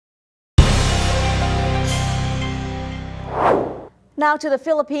Now to the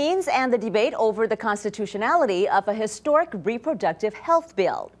Philippines and the debate over the constitutionality of a historic reproductive health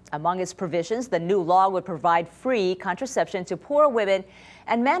bill. Among its provisions, the new law would provide free contraception to poor women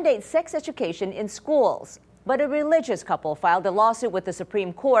and mandate sex education in schools. But a religious couple filed a lawsuit with the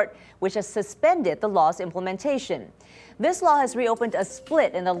Supreme Court, which has suspended the law's implementation. This law has reopened a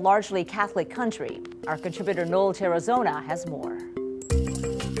split in the largely Catholic country. Our contributor Noel Tarrazona has more.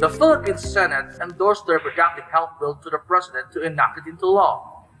 The Philippine Senate endorsed the reproductive health bill to the president to enact it into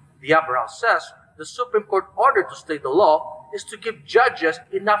law. The upper house says the Supreme Court order to stay the law is to give judges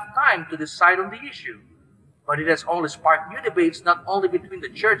enough time to decide on the issue. But it has only sparked new debates not only between the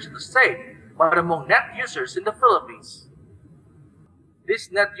church and the state, but among net users in the Philippines.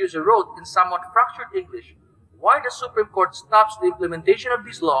 This net user wrote in somewhat fractured English, why the Supreme Court stops the implementation of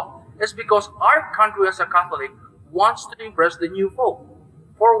this law is because our country as a Catholic wants to impress the new folk.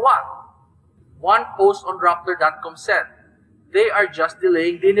 For what? One post on Raptor.com said, they are just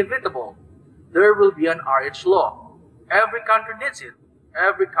delaying the inevitable. There will be an RH law. Every country needs it.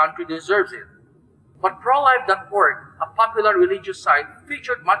 Every country deserves it. But ProLife.org, a popular religious site,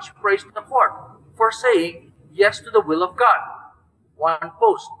 featured much praise to the court for saying yes to the will of God. One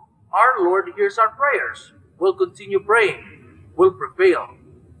post, our Lord hears our prayers. We'll continue praying. We'll prevail.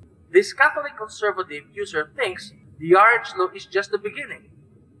 This Catholic conservative user thinks the RH law is just the beginning.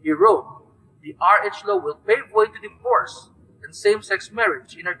 He wrote, the RH law will pave way to divorce and same-sex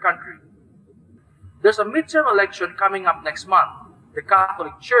marriage in our country. There's a midterm election coming up next month. The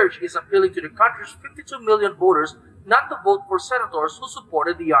Catholic Church is appealing to the country's 52 million voters not to vote for senators who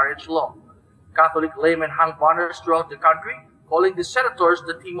supported the RH law. Catholic laymen hung banners throughout the country, calling the senators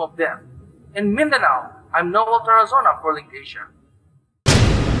the team of death. In Mindanao, I'm Noel Tarrazona for LinkAsia.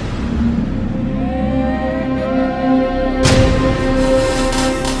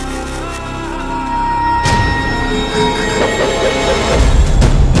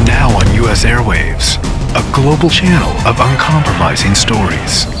 Now on U.S. airwaves, a global channel of uncompromising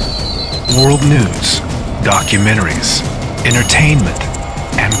stories. World news, documentaries, entertainment,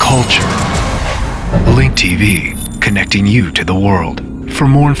 and culture. Link TV, connecting you to the world. For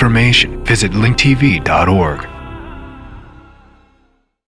more information, visit linktv.org.